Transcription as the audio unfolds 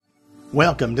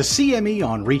Welcome to CME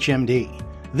on ReachMD.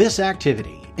 This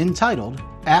activity, entitled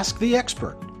Ask the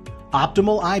Expert,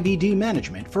 Optimal IBD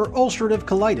Management for Ulcerative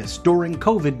Colitis During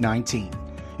COVID-19,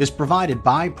 is provided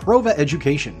by Prova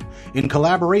Education in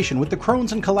collaboration with the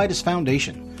Crohn's and Colitis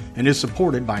Foundation and is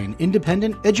supported by an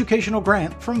independent educational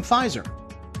grant from Pfizer.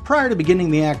 Prior to beginning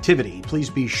the activity, please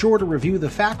be sure to review the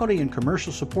faculty and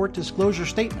commercial support disclosure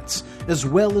statements as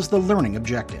well as the learning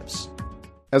objectives.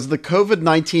 As the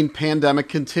COVID-19 pandemic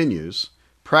continues,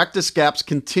 practice gaps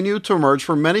continue to emerge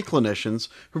for many clinicians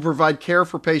who provide care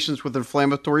for patients with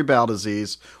inflammatory bowel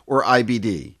disease, or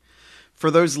IBD.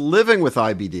 For those living with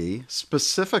IBD,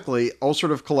 specifically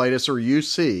ulcerative colitis or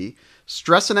UC,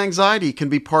 stress and anxiety can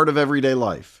be part of everyday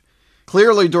life.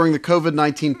 Clearly, during the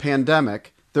COVID-19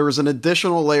 pandemic, there is an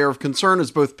additional layer of concern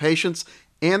as both patients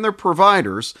and their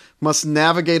providers must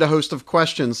navigate a host of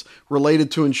questions related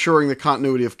to ensuring the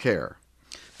continuity of care.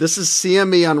 This is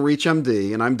CME on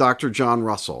ReachMD, and I'm Dr. John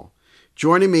Russell.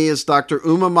 Joining me is Dr.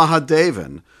 Uma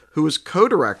Mahadevan, who is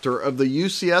co-director of the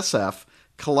UCSF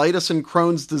Colitis and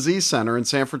Crohn's Disease Center in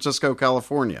San Francisco,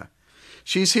 California.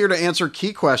 She's here to answer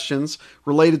key questions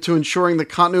related to ensuring the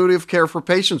continuity of care for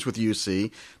patients with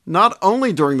UC, not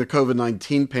only during the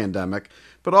COVID-19 pandemic,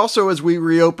 but also as we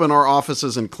reopen our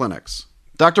offices and clinics.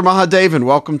 Dr. Mahadevan,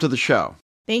 welcome to the show.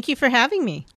 Thank you for having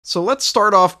me. So let's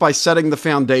start off by setting the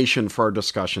foundation for our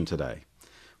discussion today.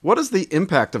 What is the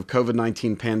impact of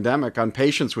COVID-19 pandemic on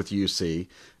patients with UC,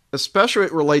 especially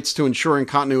as it relates to ensuring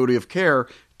continuity of care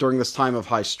during this time of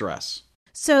high stress?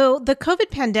 So the COVID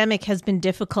pandemic has been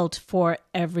difficult for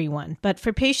everyone, but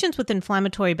for patients with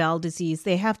inflammatory bowel disease,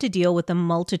 they have to deal with a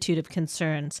multitude of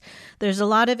concerns. There's a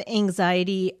lot of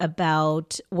anxiety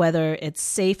about whether it's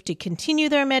safe to continue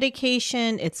their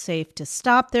medication, it's safe to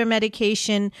stop their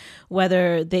medication,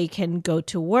 whether they can go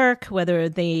to work, whether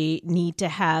they need to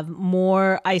have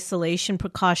more isolation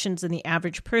precautions than the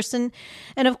average person.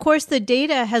 And of course, the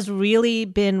data has really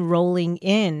been rolling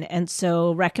in, and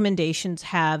so recommendations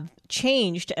have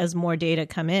changed as more data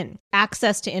come in.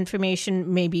 Access to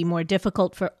information may be more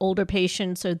difficult for older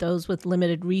patients or those with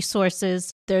limited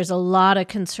resources. There's a lot of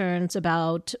concerns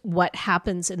about what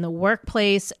happens in the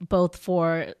workplace, both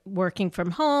for working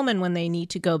from home and when they need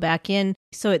to go back in.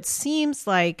 So it seems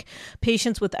like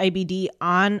patients with IBD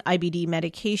on IBD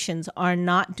medications are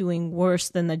not doing worse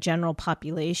than the general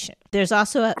population. There's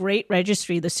also a great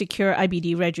registry, the Secure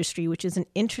IBD Registry, which is an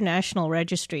international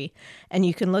registry, and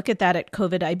you can look at that at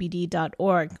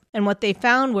covidibd.org. And what they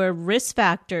found were risk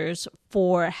factors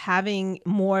for having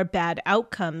more bad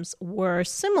outcomes were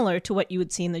similar to what you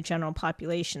would see in the general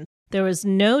population. There was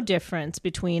no difference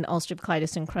between ulcerative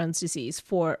colitis and Crohn's disease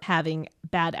for having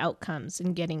bad outcomes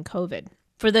and getting COVID.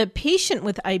 For the patient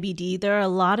with IBD, there are a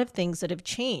lot of things that have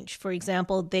changed. For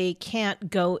example, they can't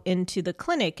go into the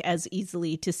clinic as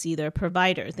easily to see their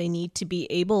provider. They need to be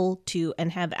able to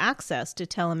and have access to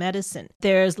telemedicine.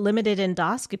 There's limited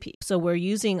endoscopy, so we're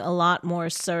using a lot more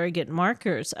surrogate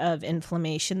markers of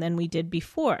inflammation than we did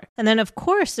before. And then, of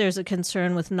course, there's a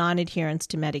concern with non-adherence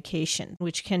to medication,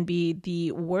 which can be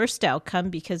the worst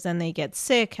outcome because then they get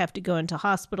sick, have to go into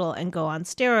hospital, and go on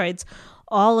steroids,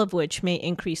 all of which may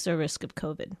increase their risk of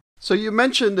COVID. So you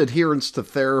mentioned adherence to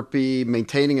therapy,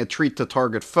 maintaining a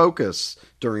treat-to-target focus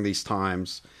during these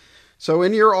times. So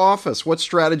in your office, what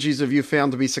strategies have you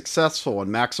found to be successful in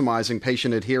maximizing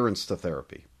patient adherence to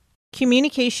therapy?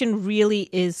 Communication really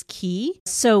is key.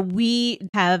 So we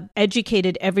have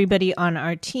educated everybody on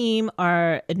our team,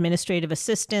 our administrative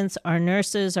assistants, our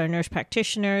nurses, our nurse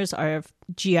practitioners, our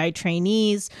GI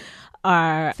trainees,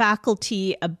 our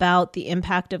faculty about the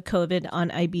impact of COVID on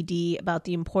IBD, about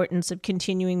the importance of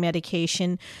continuing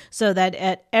medication, so that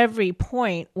at every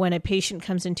point when a patient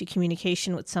comes into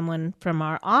communication with someone from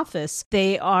our office,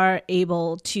 they are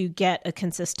able to get a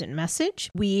consistent message.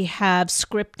 We have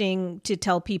scripting to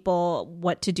tell people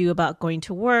what to do about going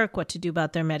to work, what to do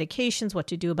about their medications, what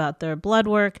to do about their blood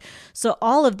work. So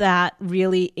all of that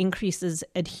really increases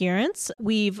adherence.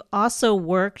 We've also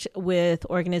worked with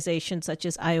organizations such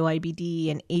as IOIBD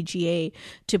and AGA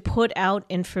to put out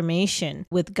information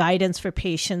with guidance for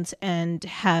patients and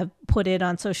have put it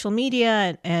on social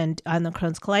media and on the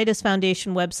Crohn's Colitis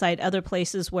Foundation website, other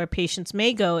places where patients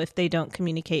may go if they don't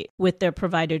communicate with their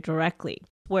provider directly.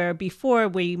 Where before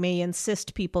we may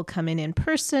insist people come in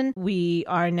person, we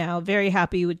are now very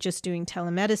happy with just doing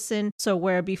telemedicine. So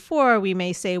where before we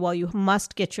may say, well, you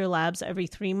must get your labs every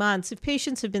 3 months. If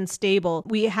patients have been stable,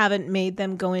 we haven't made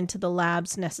them go into the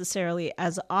labs necessarily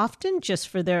as often, just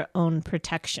for their own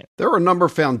protection. There are a number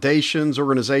of foundations,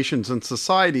 organizations, and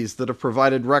societies that have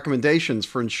provided recommendations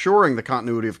for ensuring the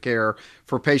continuity of care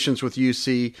for patients with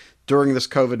UC during this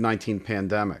COVID-19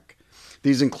 pandemic.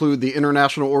 These include the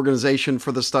International Organization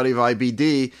for the Study of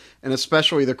IBD and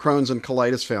especially the Crohn's and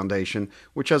Colitis Foundation,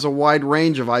 which has a wide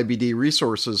range of IBD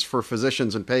resources for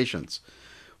physicians and patients.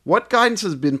 What guidance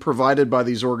has been provided by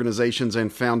these organizations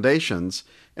and foundations,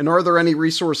 and are there any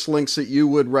resource links that you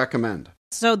would recommend?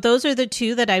 So those are the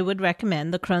two that I would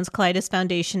recommend. The Crohn's Colitis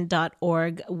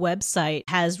Foundation.org website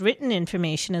has written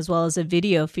information as well as a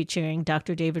video featuring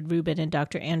Dr. David Rubin and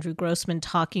Dr. Andrew Grossman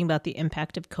talking about the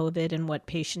impact of COVID and what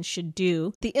patients should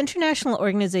do. The International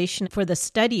Organization for the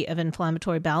Study of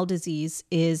Inflammatory Bowel Disease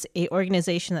is an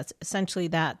organization that's essentially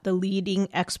the leading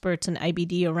experts in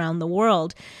IBD around the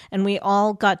world. And we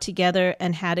all got together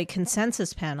and had a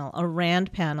consensus panel, a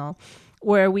RAND panel,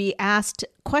 where we asked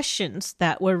questions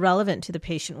that were relevant to the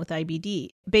patient with IBD.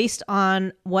 Based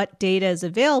on what data is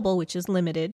available, which is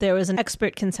limited, there was an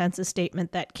expert consensus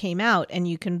statement that came out, and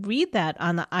you can read that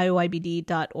on the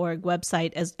ioibd.org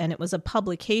website, and it was a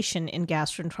publication in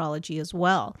gastroenterology as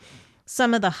well.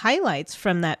 Some of the highlights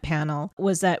from that panel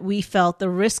was that we felt the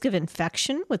risk of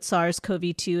infection with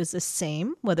SARS-CoV-2 is the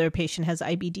same, whether a patient has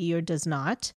IBD or does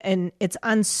not. And it's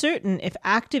uncertain if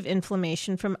active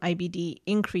inflammation from IBD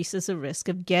increases the risk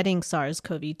of getting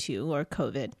SARS-CoV-2 or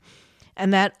COVID.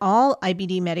 And that all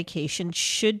IBD medication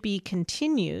should be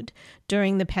continued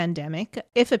during the pandemic.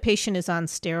 If a patient is on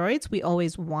steroids, we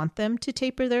always want them to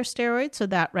taper their steroids, so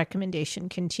that recommendation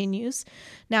continues.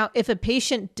 Now, if a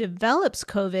patient develops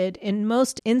COVID, in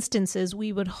most instances,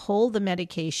 we would hold the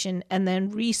medication and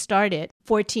then restart it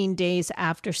 14 days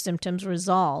after symptoms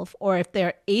resolve, or if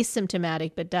they're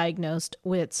asymptomatic but diagnosed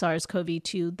with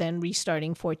SARS-CoV-2, then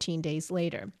restarting 14 days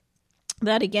later.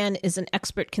 That, again, is an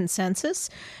expert consensus,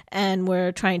 and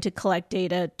we're trying to collect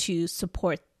data to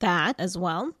support that as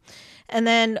well. And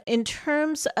then in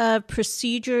terms of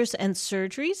procedures and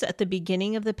surgeries, at the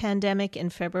beginning of the pandemic in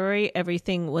February,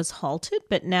 everything was halted,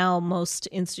 but now most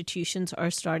institutions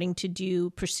are starting to do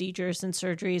procedures and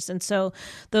surgeries, and so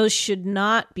those should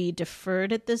not be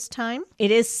deferred at this time.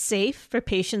 It is safe for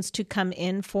patients to come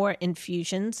in for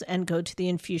infusions and go to the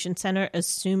infusion center,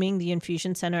 assuming the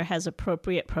infusion center has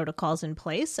appropriate protocols in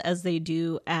place, as they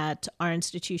do at our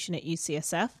institution at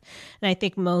UCSF. And I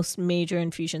think most major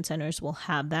infusion centers will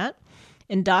have that.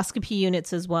 Endoscopy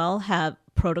units as well have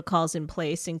protocols in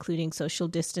place, including social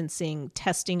distancing,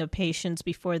 testing of patients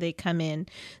before they come in,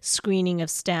 screening of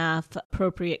staff,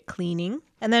 appropriate cleaning.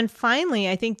 And then finally,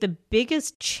 I think the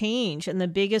biggest change and the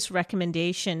biggest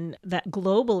recommendation that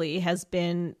globally has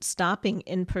been stopping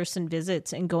in-person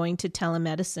visits and going to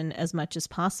telemedicine as much as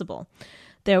possible.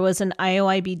 There was an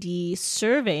IOIBD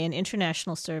survey, an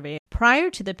international survey.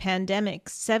 Prior to the pandemic,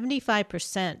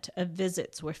 75% of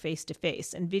visits were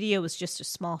face-to-face, and video was just a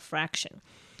small fraction.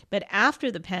 But after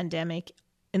the pandemic,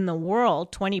 in the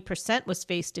world, 20% was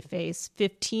face-to-face,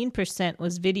 15%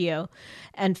 was video,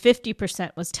 and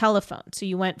 50% was telephone. So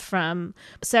you went from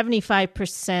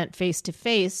 75%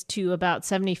 face-to-face to about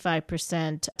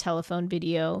 75% telephone,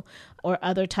 video, or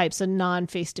other types of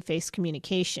non-face-to-face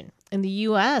communication. In the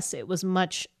U.S., it was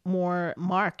much more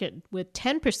marked, with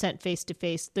 10%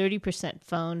 face-to-face, 30%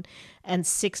 phone, and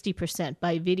 60%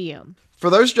 by video. For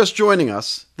those just joining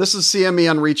us, this is CME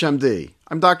on ReachMD.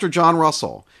 I'm Dr. John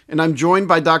Russell, and I'm joined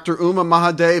by Dr. Uma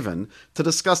Mahadevan to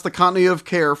discuss the continuity of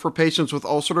care for patients with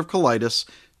ulcerative colitis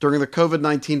during the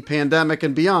COVID-19 pandemic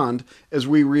and beyond as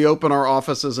we reopen our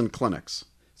offices and clinics.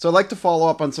 So I'd like to follow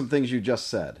up on some things you just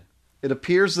said. It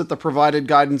appears that the provided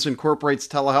guidance incorporates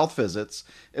telehealth visits,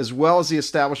 as well as the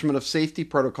establishment of safety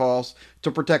protocols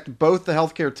to protect both the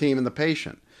healthcare team and the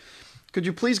patient. Could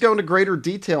you please go into greater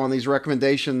detail on these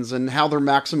recommendations and how they're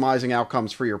maximizing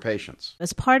outcomes for your patients?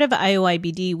 As part of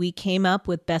IOIBD, we came up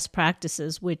with best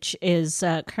practices, which is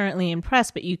currently in press,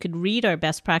 but you could read our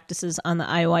best practices on the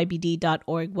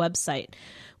ioibd.org website.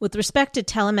 With respect to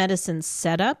telemedicine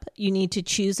setup, you need to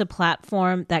choose a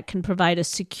platform that can provide a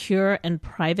secure and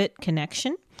private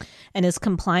connection and is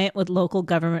compliant with local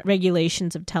government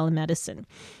regulations of telemedicine,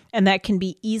 and that can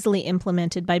be easily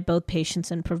implemented by both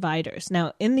patients and providers.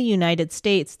 Now, in the United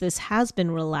States, this has been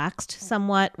relaxed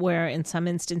somewhat, where in some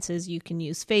instances you can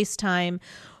use FaceTime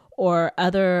or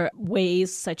other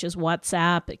ways such as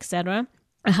WhatsApp, etc.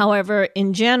 However,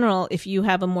 in general, if you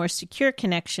have a more secure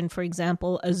connection, for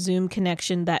example, a Zoom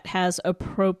connection that has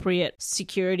appropriate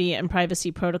security and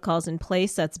privacy protocols in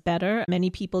place, that's better.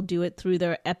 Many people do it through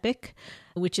their Epic,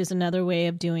 which is another way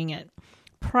of doing it.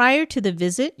 Prior to the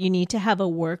visit, you need to have a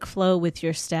workflow with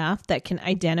your staff that can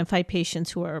identify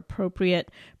patients who are appropriate,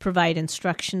 provide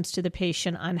instructions to the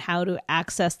patient on how to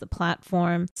access the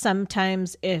platform.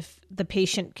 Sometimes if the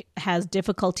patient has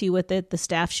difficulty with it, the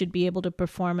staff should be able to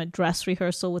perform a dress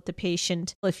rehearsal with the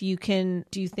patient. If you can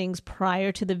do things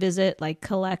prior to the visit, like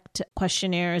collect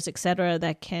questionnaires, etc.,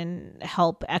 that can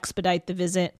help expedite the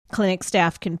visit. Clinic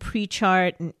staff can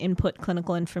pre-chart and input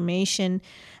clinical information.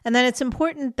 And then it's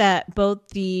important that both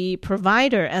the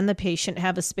provider and the patient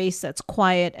have a space that's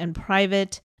quiet and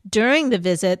private. During the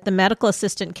visit, the medical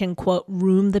assistant can, quote,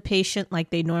 room the patient like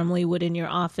they normally would in your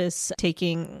office,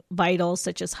 taking vitals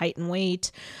such as height and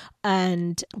weight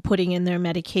and putting in their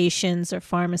medications or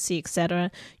pharmacy,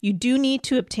 etc. You do need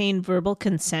to obtain verbal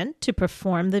consent to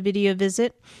perform the video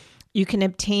visit. You can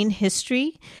obtain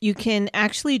history. You can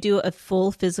actually do a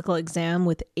full physical exam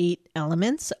with 8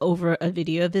 elements over a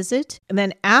video visit. And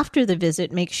then after the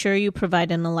visit, make sure you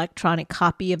provide an electronic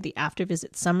copy of the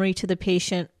after-visit summary to the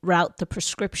patient, route the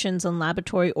prescriptions and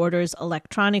laboratory orders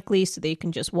electronically so they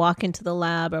can just walk into the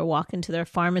lab or walk into their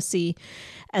pharmacy.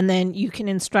 And then you can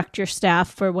instruct your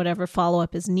staff for whatever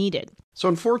follow-up is needed. So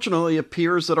unfortunately, it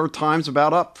appears that our time's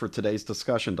about up for today's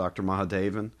discussion, Dr.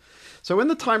 Mahadevan. So in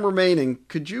the time remaining,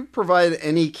 could you provide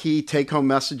any key take-home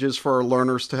messages for our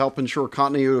learners to help ensure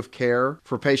continuity of care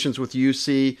for patients with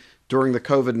UC during the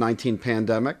COVID-19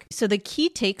 pandemic? So the key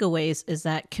takeaways is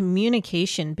that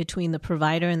communication between the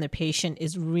provider and the patient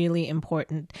is really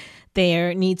important.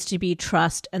 There needs to be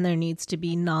trust and there needs to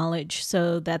be knowledge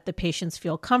so that the patients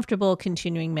feel comfortable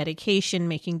continuing medication,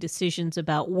 making decisions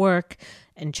about work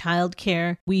and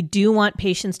childcare. We do want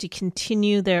patients to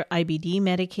continue their IBD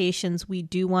medications. We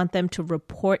do want them to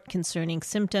report concerning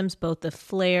symptoms, both the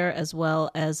flare as well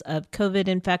as of COVID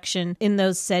infection. In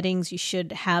those settings, you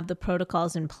should have the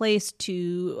protocols in place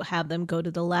to have them go to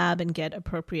the lab and get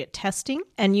appropriate testing.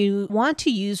 And you want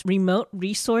to use remote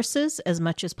resources as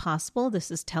much as possible. This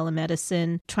is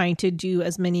telemedicine, trying to do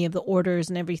as many of the orders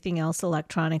and everything else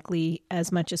electronically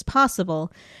as much as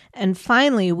possible. And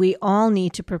finally, we all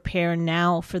need to prepare now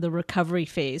for the recovery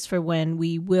phase, for when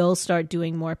we will start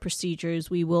doing more procedures,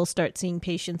 we will start seeing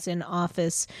patients in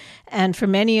office. And for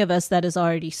many of us, that has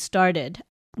already started.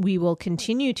 We will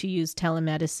continue to use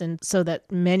telemedicine so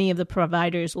that many of the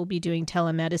providers will be doing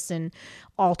telemedicine,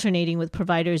 alternating with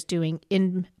providers doing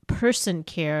in-person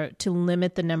care to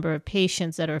limit the number of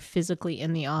patients that are physically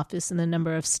in the office and the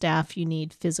number of staff you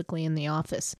need physically in the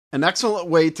office. An excellent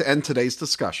way to end today's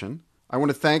discussion. I want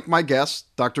to thank my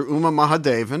guest, Dr. Uma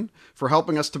Mahadevan, for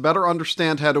helping us to better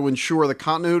understand how to ensure the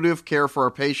continuity of care for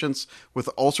our patients with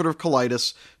ulcerative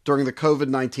colitis during the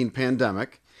COVID-19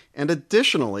 pandemic, and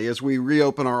additionally as we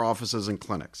reopen our offices and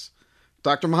clinics.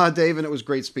 Dr. Mahadevan, it was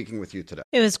great speaking with you today.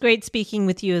 It was great speaking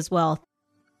with you as well.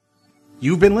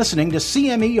 You've been listening to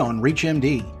CME on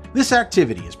ReachMD. This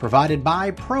activity is provided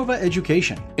by Prova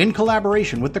Education in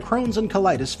collaboration with the Crohn's and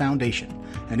Colitis Foundation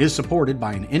and is supported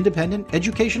by an independent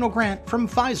educational grant from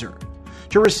Pfizer.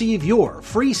 To receive your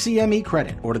free CME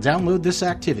credit or to download this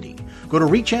activity, go to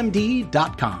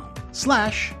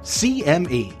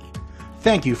reachmd.com/CME.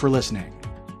 Thank you for listening.